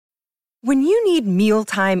When you need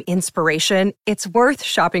mealtime inspiration, it's worth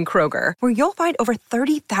shopping Kroger, where you'll find over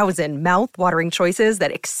 30,000 mouth-watering choices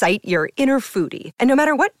that excite your inner foodie. And no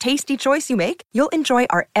matter what tasty choice you make, you'll enjoy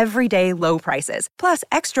our everyday low prices, plus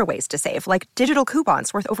extra ways to save, like digital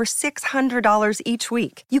coupons worth over $600 each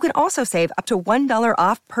week. You can also save up to $1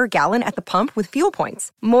 off per gallon at the pump with fuel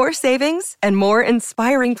points. More savings and more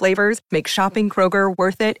inspiring flavors make shopping Kroger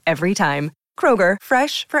worth it every time. Kroger,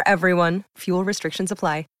 fresh for everyone. Fuel restrictions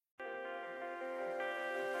apply.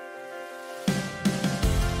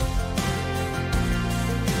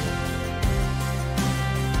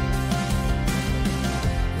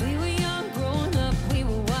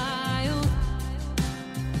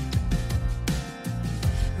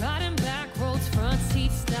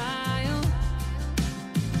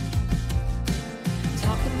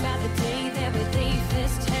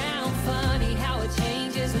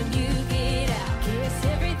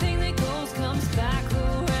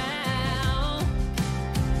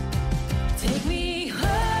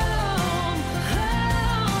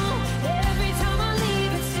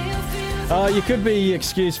 You could be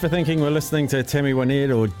excused for thinking we're listening to Tammy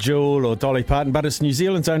Wynette or Jewel or Dolly Parton, but it's New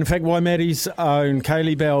Zealand's own. In fact, Waimate's own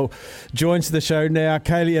Kaylee Bell joins the show now.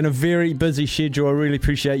 Kaylee, in a very busy schedule, I really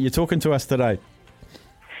appreciate you talking to us today.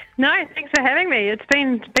 No, thanks for having me. It's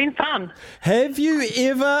been fun. Have you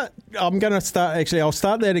ever... I'll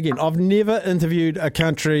start that again. I've never interviewed a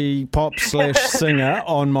country pop / singer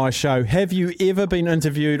on my show. Have you ever been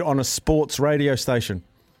interviewed on a sports radio station?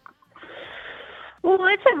 Well,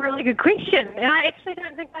 that's a really good question, and I actually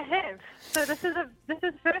don't think I have. So this is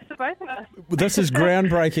first for both of us. This is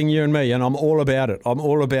groundbreaking, you and me, and I'm all about it.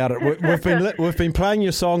 We've been playing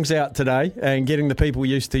your songs out today and getting the people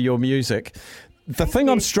used to your music. The thing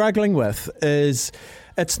I'm struggling with is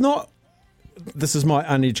it's not. This is my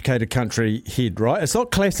uneducated country head, right? It's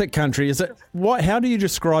not classic country, is it? What? How do you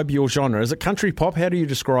describe your genre? Is it country pop? How do you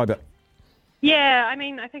describe it? Yeah, I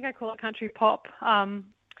mean, I think I call it country pop.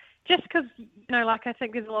 Just because, I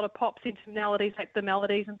think there's a lot of pop sentimentalities, like the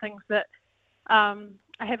melodies and things that I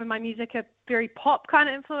have in my music are very pop kind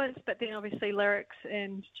of influence, but then obviously lyrics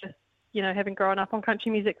and just, having grown up on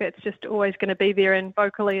country music, that's just always going to be there and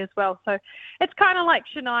vocally as well. So it's kind of like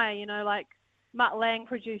Shania, like Mutt Lange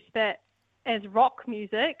produced that as rock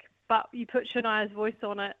music, but you put Shania's voice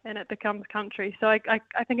on it and it becomes country. So I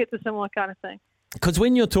think it's a similar kind of thing. Because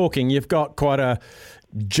when you're talking, you've got quite a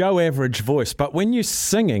Joe Average voice, but when you're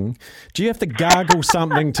singing, do you have to gargle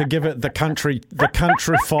something to give it the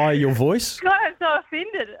countrify your voice? God, I'm so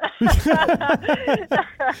offended.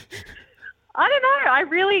 I don't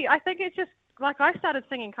know. I think it's just like I started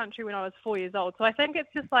singing country when I was 4 years old. So I think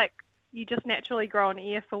it's just like you just naturally grow an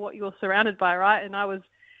ear for what you're surrounded by, right? And I was,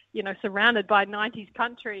 surrounded by 90s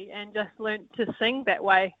country and just learned to sing that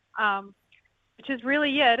way. Which is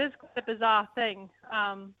really, it is quite a bizarre thing.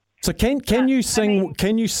 So can you sing?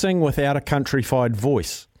 Can you sing without a countrified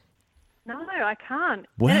voice? No, I can't.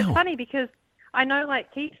 Wow. And it's funny because I know,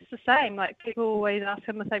 like, Keith's the same. Like, people always ask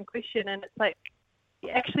him the same question, and it's like, you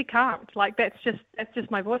actually can't. Like, that's just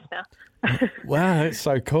my voice now. Wow, that's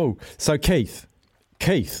so cool. So Keith,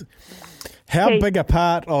 how big a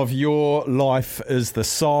part of your life is the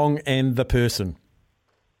song and the person?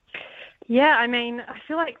 Yeah, I mean, I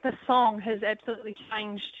feel like the song has absolutely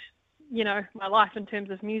changed, my life in terms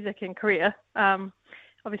of music and career.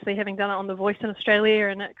 Obviously, having done it on The Voice in Australia,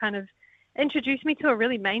 and it kind of introduced me to a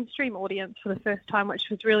really mainstream audience for the first time, which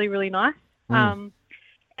was really, really nice. And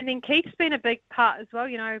then Keith's been a big part as well,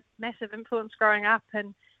 massive influence growing up.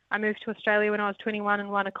 And I moved to Australia when I was 21 and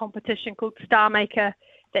won a competition called Star Maker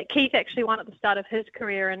that Keith actually won at the start of his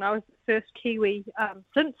career. And I was the first Kiwi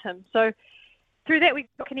since him. So through that, we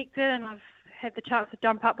got connected, and I've had the chance to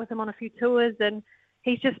jump up with him on a few tours, and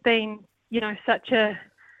he's just been, such a,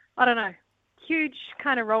 huge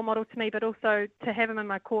kind of role model to me, but also to have him in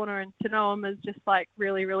my corner and to know him is just like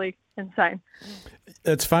really, really insane.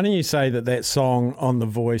 It's funny you say that song on The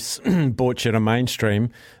Voice brought you to mainstream.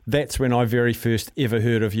 That's when I very first ever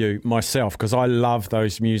heard of you myself, because I love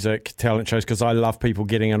those music talent shows, because I love people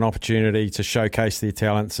getting an opportunity to showcase their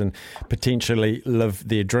talents and potentially live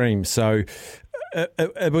their dreams. So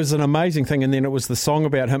it was an amazing thing, and then it was the song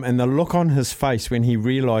about him and the look on his face when he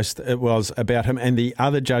realised it was about him and the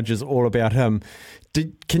other judges all about him.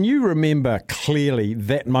 Can you remember clearly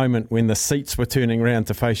that moment when the seats were turning around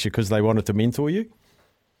to face you because they wanted to mentor you?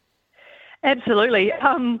 Absolutely.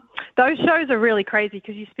 Those shows are really crazy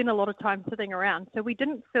because you spend a lot of time sitting around. So we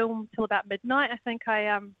didn't film till about midnight. I think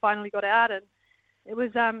I finally got out, and it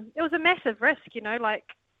was a massive risk, like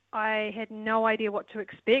I had no idea what to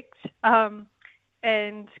expect.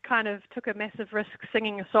 and kind of took a massive risk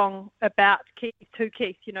singing a song about Keith to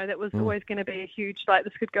Keith. You know, that was always going to be a huge, like,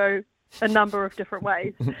 this could go a number of different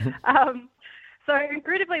ways. So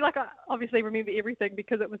incredibly, like, I obviously remember everything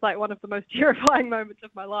because it was like one of the most terrifying moments of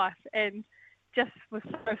my life, and just was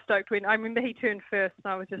so stoked when I remember he turned first,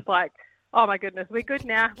 and I was just like, oh my goodness, we're good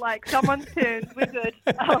now. Like, someone's turned, we're good.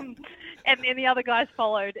 And then the other guys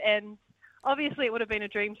followed, and obviously it would have been a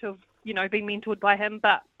dream to have, you know, been mentored by him,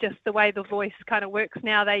 but just the way the voice kind of works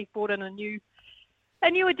now, they brought in a new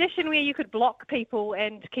edition where you could block people,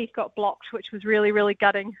 and Keith got blocked, which was really, really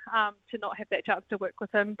gutting to not have that chance to work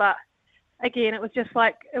with him. But again, it was just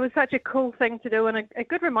like, it was such a cool thing to do, and a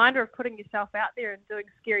good reminder of putting yourself out there and doing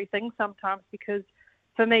scary things sometimes, because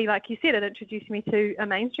for me, like you said, it introduced me to a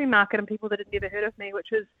mainstream market and people that had never heard of me, which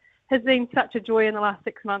has been such a joy in the last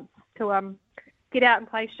 6 months to get out and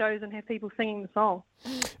play shows and have people singing the song.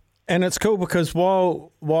 And it's cool because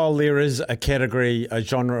while there is a category, a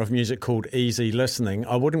genre of music called easy listening,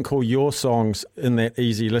 I wouldn't call your songs in that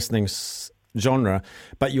easy listening genre,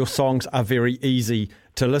 but your songs are very easy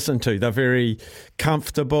to listen to. They're very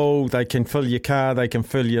comfortable. They can fill your car. They can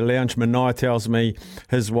fill your lounge. Manai tells me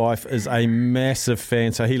his wife is a massive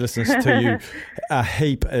fan, so he listens to you a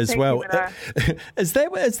heap as Thank well. You, is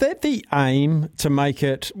that the aim to make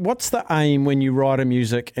it? What's the aim when you write a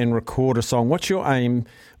music and record a song? What's your aim?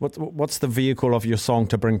 What's the vehicle of your song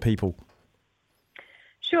to bring people?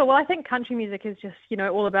 Sure. Well, I think country music is just, you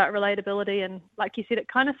know, all about relatability. And like you said, it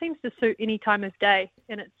kind of seems to suit any time of day.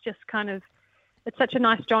 And it's just kind of, it's such a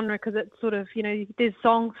nice genre because it's sort of, you know, there's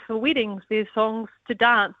songs for weddings, there's songs to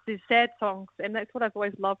dance, there's sad songs. And that's what I've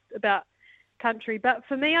always loved about country. But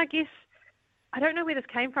for me, I guess, I don't know where this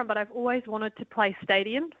came from, but I've always wanted to play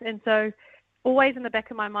stadiums. And so always in the back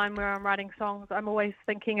of my mind where I'm writing songs, I'm always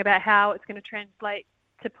thinking about how it's going to translate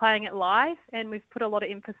to playing it live. And we've put a lot of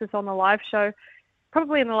emphasis on the live show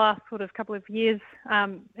probably in the last sort of couple of years,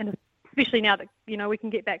 and especially now that, you know, we can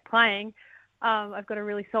get back playing. I've got a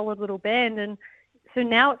really solid little band, and so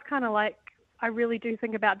now it's kind of like I really do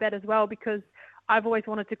think about that as well, because I've always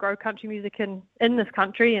wanted to grow country music in this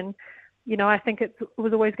country, and, you know, I think it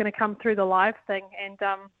was always going to come through the live thing, and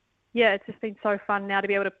yeah, it's just been so fun now to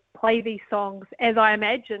be able to play these songs as I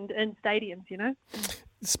imagined in stadiums, you know.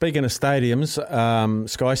 Speaking of stadiums,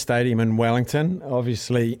 Sky Stadium in Wellington,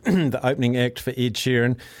 obviously the opening act for Ed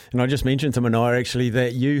Sheeran. And I just mentioned to Manai actually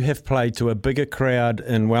that you have played to a bigger crowd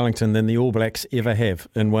in Wellington than the All Blacks ever have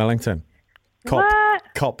in Wellington.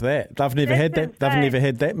 Cop that. They've never had that. They've never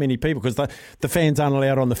had that many people because the fans aren't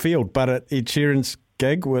allowed on the field. But at Ed Sheeran's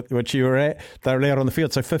gig, which you were at, they're allowed on the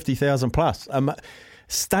field. So 50,000 plus.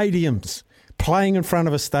 Stadiums. Playing in front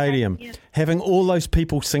of a stadium, having all those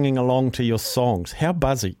people singing along to your songs. How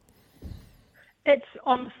buzzy. It's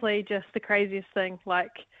honestly just the craziest thing.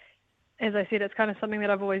 Like, as I said, it's kind of something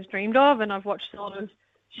that I've always dreamed of, and I've watched a lot of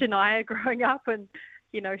Shania growing up, and,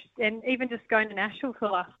 you know, and even just going to Nashville for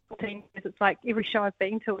the last 14 years, it's like every show I've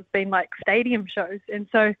been to has been like stadium shows. And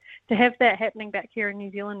so to have that happening back here in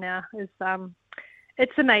New Zealand now is,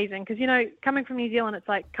 it's amazing because, you know, coming from New Zealand, it's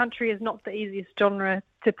like country is not the easiest genre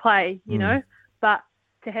to play, you know, but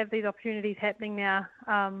to have these opportunities happening now,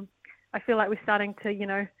 I feel like we're starting to, you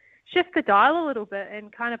know, shift the dial a little bit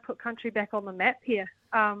and kind of put country back on the map here,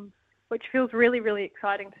 which feels really, really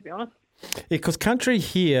exciting, to be honest. Yeah, because country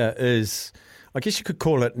here is, I guess you could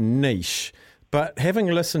call it niche, but having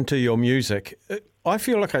listened to your music, I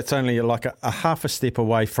feel like it's only like a half a step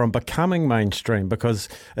away from becoming mainstream because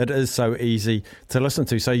it is so easy to listen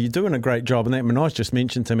to. So you're doing a great job. And that Manai's just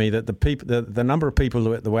mentioned to me that the number of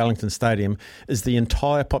people at the Wellington Stadium is the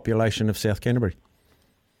entire population of South Canterbury.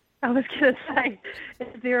 I was going to say,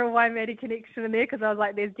 is there a Waimate connection in there? Because I was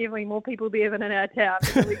like, there's definitely more people there than in our town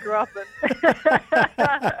that we grew up in.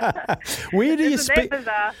 Where do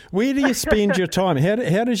you spend your time?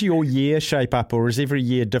 How does your year shape up, or is every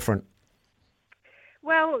year different?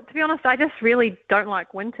 Well, to be honest, I just really don't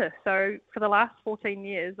like winter. So for the last 14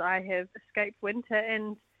 years, I have escaped winter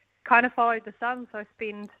and kind of followed the sun. So I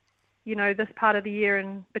spend, you know, this part of the year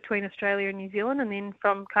in between Australia and New Zealand. And then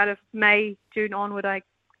from kind of May, June onward, I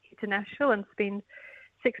get to Nashville and spend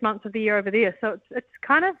 6 months of the year over there. So it's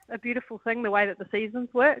kind of a beautiful thing, the way that the seasons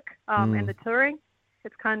work and the touring.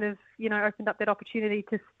 It's kind of, you know, opened up that opportunity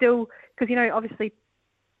to still, because, you know, obviously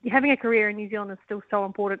having a career in New Zealand is still so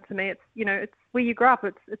important to me. It's, you know, it's where you grow up,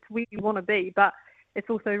 it's where you want to be, but it's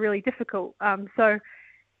also really difficult. So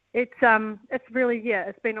it's really,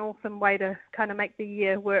 it's been an awesome way to kind of make the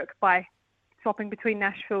year work by swapping between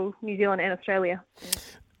Nashville, New Zealand and Australia.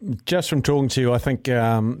 Just from talking to you, I think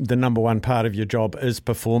the number one part of your job is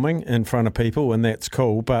performing in front of people, and that's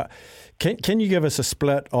cool. But can you give us a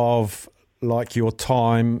split of like your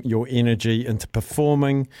time, your energy into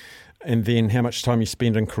performing, and then how much time you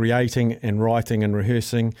spend in creating and writing and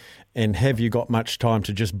rehearsing, and have you got much time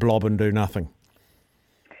to just blob and do nothing?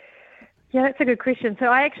 Yeah, that's a good question. So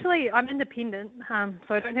I'm independent,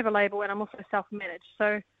 so I don't have a label, and I'm also self-managed.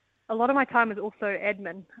 So a lot of my time is also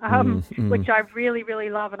admin, which I really, really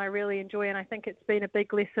love and I really enjoy. And I think it's been a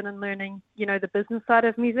big lesson in learning, the business side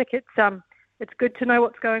of music. It's good to know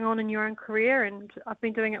what's going on in your own career, and I've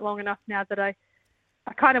been doing it long enough now that I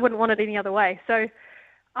kind of wouldn't want it any other way. So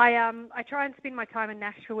I try and spend my time in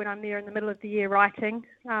Nashville when I'm there in the middle of the year writing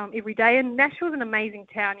every day. And Nashville's an amazing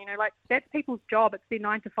town, like that's people's job. It's their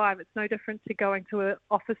 9 to 5. It's no different to going to an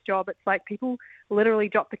office job. It's like people literally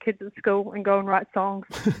drop the kids at school and go and write songs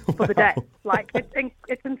for the day. Like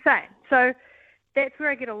it's insane. So that's where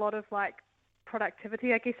I get a lot of like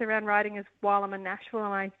productivity, I guess, around writing is while I'm in Nashville,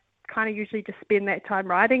 and I kind of usually just spend that time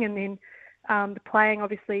writing. And then the playing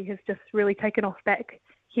obviously has just really taken off back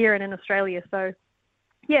here and in Australia. So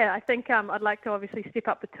yeah, I think I'd like to obviously step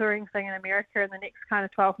up the touring thing in America in the next kind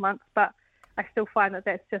of 12 months, but I still find that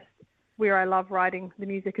that's just where I love writing the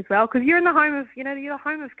music as well, because you're in the home of, you're the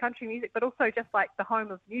home of country music, but also just like the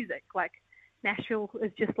home of music. Like Nashville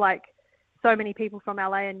is just like so many people from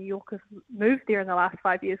LA and New York have moved there in the last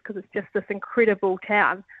 5 years because it's just this incredible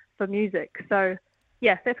town for music. So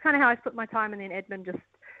yeah, that's kind of how I split my time, and then admin just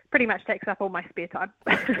pretty much takes up all my spare time.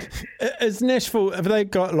 Is Nashville, have they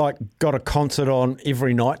got a concert on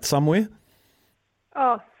every night somewhere?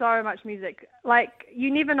 Oh, so much music. Like,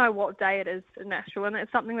 you never know what day it is in Nashville, and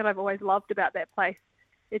it's something that I've always loved about that place.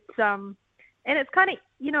 It's and it's kind of,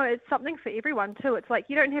 it's something for everyone too. It's like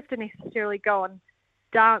you don't have to necessarily go and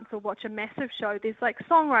dance or watch a massive show. There's like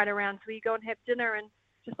songwriter rounds where you go and have dinner, and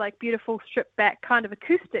just like beautiful stripped back kind of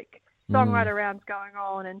acoustic songwriter rounds going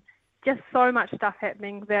on, and just so much stuff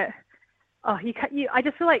happening that I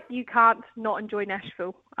just feel like you can't not enjoy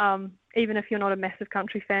Nashville, even if you're not a massive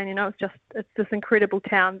country fan. It's this incredible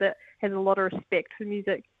town that has a lot of respect for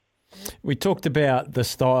music. We talked about the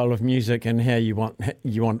style of music and how you want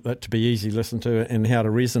it to be easy to listen to and how to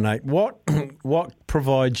resonate. What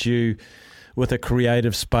provides you with a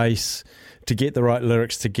creative space to get the right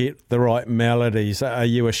lyrics, to get the right melodies? Are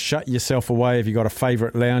you a shut yourself away? Have you got a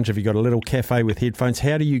favourite lounge? Have you got a little cafe with headphones?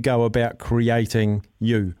 How do you go about creating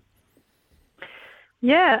you?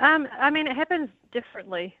 Yeah, it happens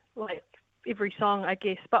differently, like every song, I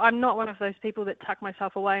guess. But I'm not one of those people that tuck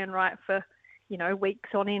myself away and write for, weeks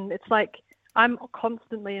on end. It's like I'm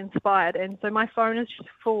constantly inspired, and so my phone is just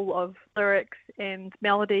full of lyrics and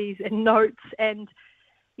melodies and notes. And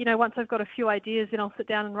once I've got a few ideas, then I'll sit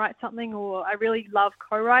down and write something. Or I really love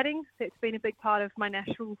co-writing. That's been a big part of my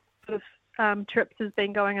Nashville sort of trips, has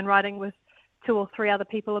been going and writing with 2 or 3 other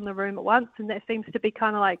people in the room at once, and that seems to be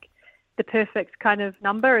kind of like the perfect kind of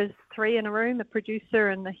number, is 3 in a room, a producer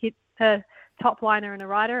and a top liner and a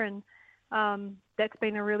writer, and that's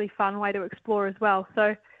been a really fun way to explore as well.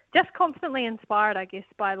 So just constantly inspired, I guess,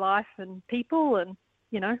 by life and people and,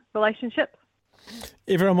 relationships.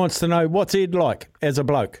 Everyone wants to know, what's Ed like as a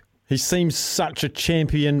bloke? He seems such a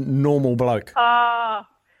champion, normal bloke. Oh,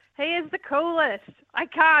 he is the coolest. I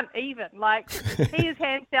can't even. He is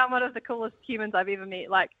hands down one of the coolest humans I've ever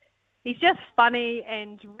met. He's just funny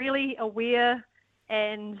and really aware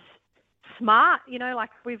and smart,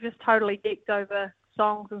 we've just totally geeked over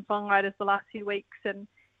songs and songwriters the last few weeks. And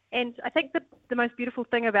I think the most beautiful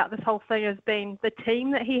thing about this whole thing has been the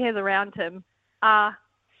team that he has around him are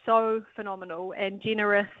so phenomenal and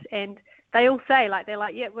generous, and they all say, they're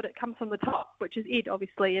like, yeah, but it comes from the top, which is Ed,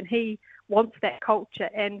 obviously, and he wants that culture.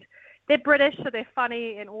 And they're British, so they're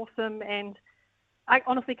funny and awesome, and I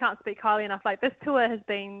honestly can't speak highly enough. This tour has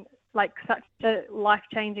been such a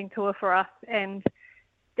life-changing tour for us, and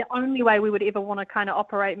the only way we would ever want to kind of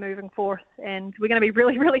operate moving forth, and we're going to be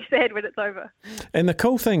really, really sad when it's over. And the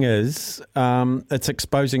cool thing is, it's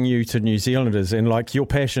exposing you to New Zealanders, and your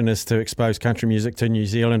passion is to expose country music to New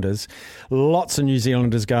Zealanders. Lots of New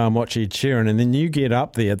Zealanders go and watch Ed Sheeran, and then you get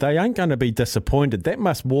up there, they ain't going to be disappointed. That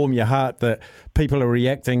must warm your heart that people are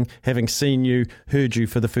reacting, having seen you, heard you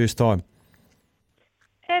for the first time.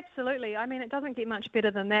 Absolutely. It doesn't get much better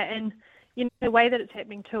than that. And, the way that it's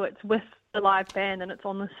happening too, it's with the live band and it's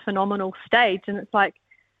on this phenomenal stage. And it's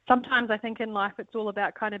sometimes I think in life it's all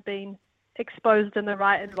about kind of being exposed in the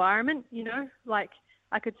right environment,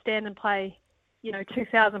 I could stand and play,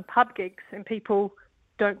 2,000 pub gigs and people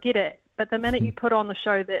don't get it. But the minute you put on the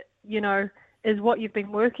show that, is what you've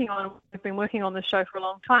been working on, we've been working on the show for a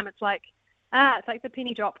long time, it's like the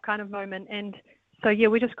penny drop kind of moment. And so, yeah,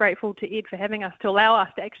 we're just grateful to Ed for having us, to allow us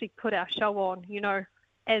to actually put our show on,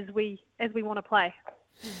 as we want to play.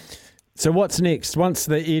 So what's next? Once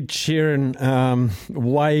the Ed Sheeran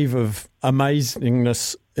wave of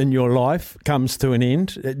amazingness in your life comes to an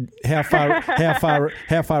end, how far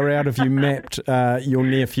out have you mapped your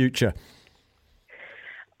near future?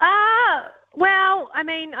 Well, I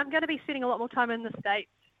mean, I'm going to be spending a lot more time in the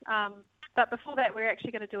States. But before that, we're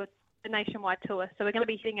actually going to do a nationwide tour. So we're going to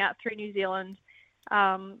be heading out through New Zealand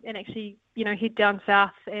and actually, head down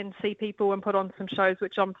south and see people and put on some shows,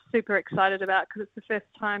 which I'm super excited about because it's the first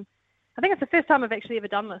time. I think it's the first time I've actually ever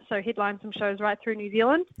done this. So headline some shows right through New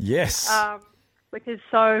Zealand. Yes. Which is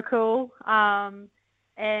so cool.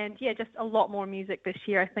 And yeah, just a lot more music this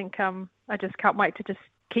year. I think I just can't wait to just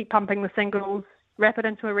keep pumping the singles, wrap it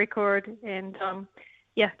into a record, and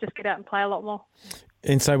just get out and play a lot more.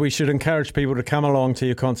 And so we should encourage people to come along to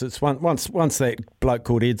your concerts once that bloke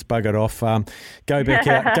called Ed's buggered off. Go back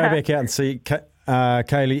out and see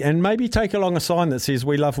Kaylee, and maybe take along a sign that says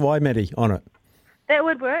 "We love Waimate" on it. That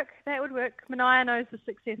would work. Mania knows the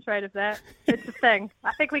success rate of that. It's a thing.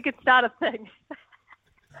 I think we could start a thing.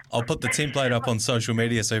 I'll put the template up on social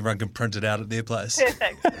media so everyone can print it out at their place.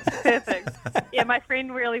 Perfect. Yeah, my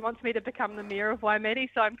friend really wants me to become the mayor of Waimate,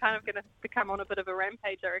 so I'm kind of going to become on a bit of a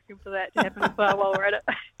rampage, I reckon, for that to happen as well while we're at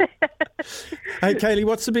it. Hey, Kaylee,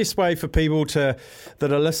 what's the best way for people that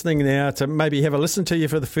are listening now to maybe have a listen to you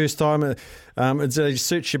for the first time?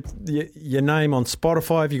 Search your name on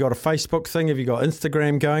Spotify. Have you got a Facebook thing? Have you got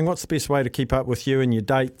Instagram going? What's the best way to keep up with you and your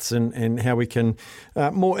dates and how we can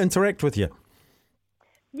more interact with you?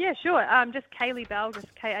 Yeah, sure. Just Kaylee Bell, just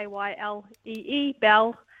Kaylee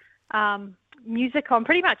Bell. Music on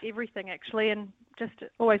pretty much everything, actually, and just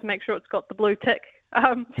always make sure it's got the blue tick.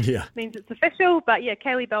 Means it's official. But yeah,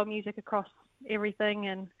 Kaylee Bell music across everything.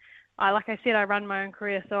 And like I said, I run my own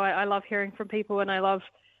career, so I love hearing from people, and I love,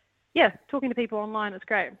 talking to people online. It's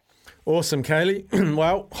great. Awesome, Kaylee.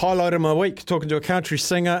 Well, highlight of my week, talking to a country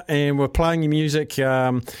singer, and we're playing your music.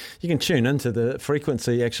 You can tune into the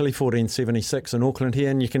frequency, actually, 1476 in Auckland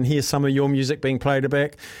here, and you can hear some of your music being played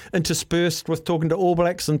back, interspersed with talking to All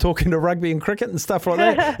Blacks and talking to rugby and cricket and stuff like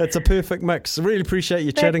that. It's a perfect mix. Really appreciate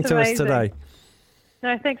you chatting to us today.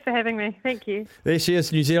 No, thanks for having me. Thank you. There she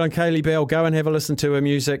is, New Zealand Kaylee Bell. Go and have a listen to her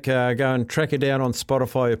music. Go and track her down on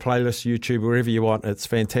Spotify, her playlist, YouTube, wherever you want. It's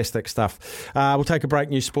fantastic stuff. We'll take a break,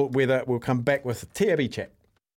 new sport weather. We'll come back with TAB Chat.